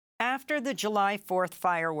after the July 4th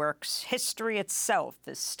fireworks, history itself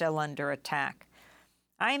is still under attack.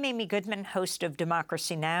 I'm Amy Goodman, host of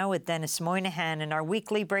Democracy Now! With Dennis Moynihan in our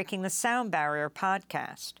weekly Breaking the Sound Barrier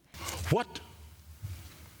podcast. What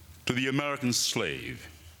to the American slave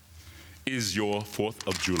is your 4th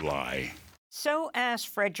of July? So asked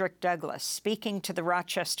Frederick Douglass, speaking to the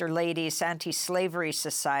Rochester Ladies Anti-Slavery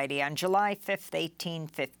Society on July 5,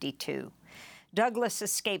 1852. Douglass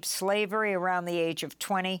escaped slavery around the age of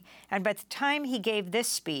 20, and by the time he gave this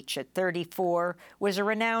speech at 34, was a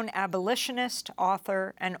renowned abolitionist,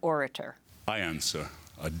 author, and orator. I answer,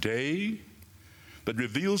 a day that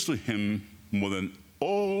reveals to him more than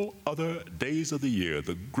all other days of the year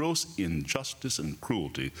the gross injustice and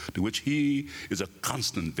cruelty to which he is a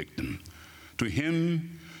constant victim. To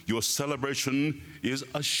him, your celebration is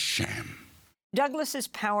a sham. Douglass's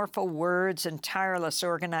powerful words and tireless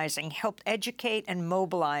organizing helped educate and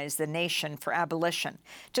mobilize the nation for abolition,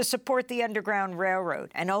 to support the Underground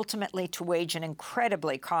Railroad, and ultimately to wage an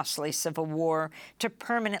incredibly costly civil war to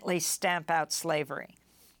permanently stamp out slavery.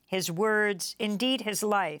 His words, indeed his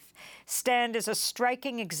life, stand as a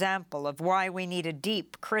striking example of why we need a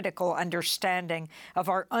deep, critical understanding of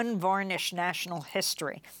our unvarnished national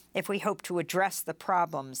history if we hope to address the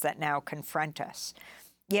problems that now confront us.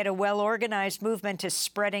 Yet a well-organized movement is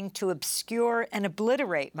spreading to obscure and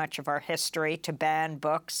obliterate much of our history, to ban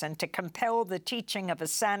books, and to compel the teaching of a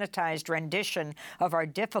sanitized rendition of our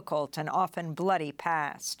difficult and often bloody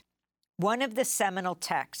past. One of the seminal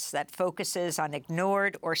texts that focuses on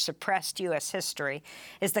ignored or suppressed U.S. history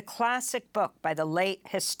is the classic book by the late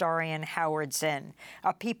historian Howard Zinn,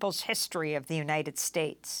 A People's History of the United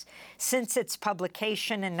States. Since its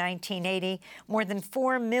publication in 1980, more than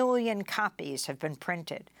 4 million copies have been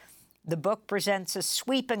printed. The book presents a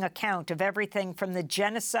sweeping account of everything from the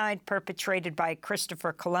genocide perpetrated by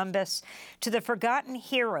Christopher Columbus to the forgotten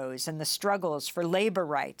heroes in the struggles for labor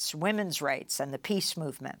rights, women's rights, and the peace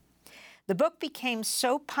movement. The book became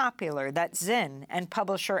so popular that Zinn and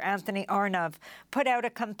publisher Anthony Arnove put out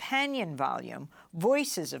a companion volume,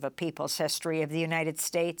 Voices of a People's History of the United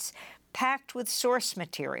States, packed with source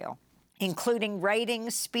material, including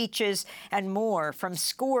writings, speeches, and more from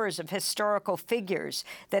scores of historical figures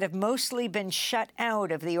that have mostly been shut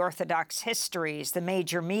out of the orthodox histories, the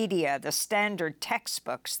major media, the standard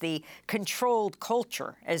textbooks, the controlled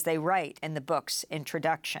culture, as they write in the book's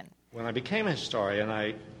introduction. When I became a historian,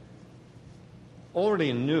 I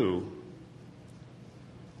already knew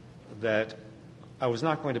that I was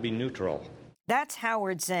not going to be neutral. That's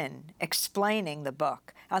Howard Zinn explaining the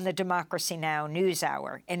book on the Democracy Now!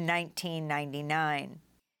 NewsHour in 1999.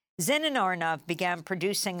 Zinn and Arnove began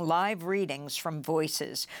producing live readings from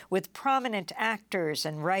Voices, with prominent actors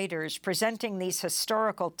and writers presenting these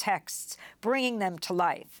historical texts, bringing them to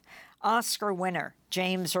life. Oscar winner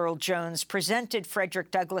James Earl Jones presented Frederick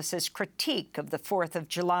Douglass's critique of the 4th of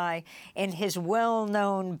July in his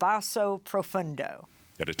well-known Basso Profundo.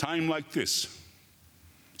 At a time like this,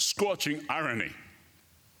 scorching irony,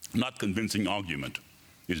 not convincing argument,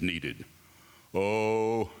 is needed.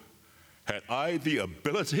 Oh, had I the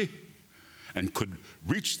ability and could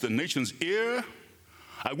reach the nation's ear,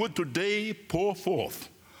 I would today pour forth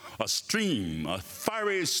a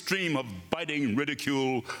fiery stream of biting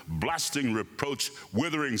ridicule, blasting reproach,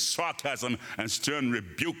 withering sarcasm, and stern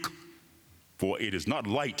rebuke. For it is not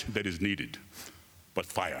light that is needed, but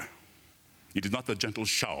fire. It is not the gentle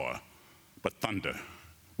shower, but thunder.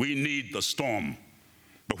 We need the storm,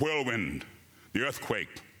 the whirlwind, the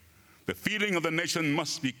earthquake. The feeling of the nation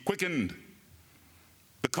must be quickened.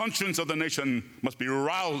 The conscience of the nation must be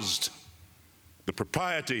roused. The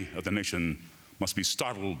propriety of the nation must be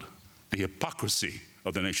startled. The hypocrisy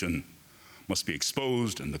of the nation must be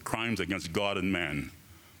exposed, and the crimes against God and man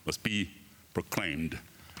must be proclaimed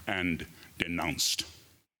and denounced.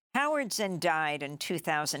 Howard Zinn died in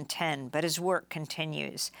 2010, but his work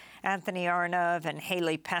continues. Anthony Arnove and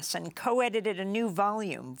Haley Pessin co-edited a new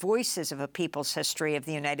volume, Voices of a People's History of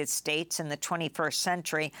the United States in the 21st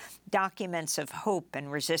Century, Documents of Hope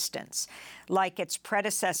and Resistance. Like its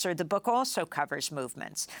predecessor, the book also covers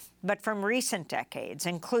movements, but from recent decades,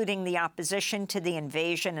 including the opposition to the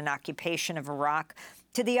invasion and occupation of Iraq,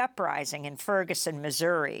 to the uprising in Ferguson,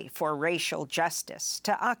 Missouri for racial justice,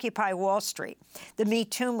 to Occupy Wall Street, the Me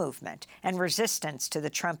Too movement, and resistance to the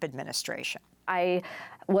Trump administration. I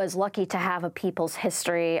was lucky to have A People's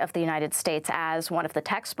History of the United States as one of the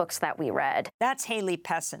textbooks that we read. That's Haley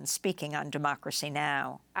Pessin speaking on Democracy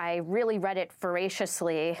Now! I really read it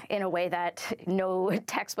voraciously in a way that no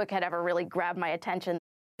textbook had ever really grabbed my attention.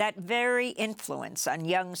 That very influence on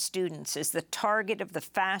young students is the target of the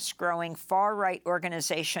fast-growing far-right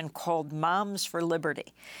organization called Moms for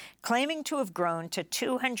Liberty. Claiming to have grown to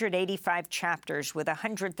 285 chapters with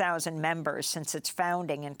 100,000 members since its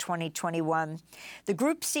founding in 2021, the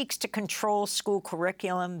group seeks to control school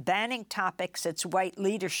curriculum, banning topics its white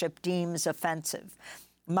leadership deems offensive.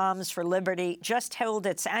 Moms for Liberty just held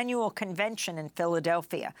its annual convention in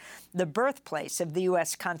Philadelphia, the birthplace of the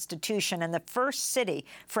U.S. Constitution and the first city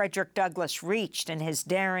Frederick Douglass reached in his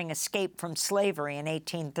daring escape from slavery in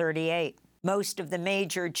 1838. Most of the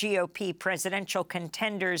major GOP presidential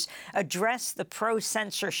contenders addressed the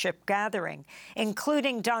pro-censorship gathering,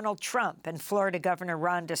 including Donald Trump and Florida Governor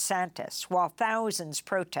Ron DeSantis, while thousands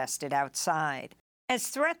protested outside. As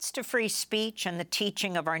threats to free speech and the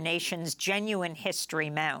teaching of our nation's genuine history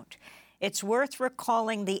mount, it's worth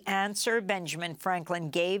recalling the answer Benjamin Franklin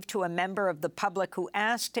gave to a member of the public who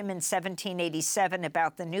asked him in 1787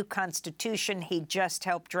 about the new Constitution he'd just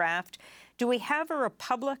helped draft, "Do we have a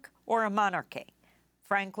republic or a monarchy?"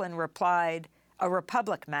 Franklin replied, "A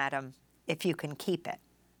republic, madam, if you can keep it."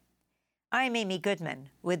 I'm Amy Goodman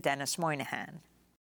with Dennis Moynihan.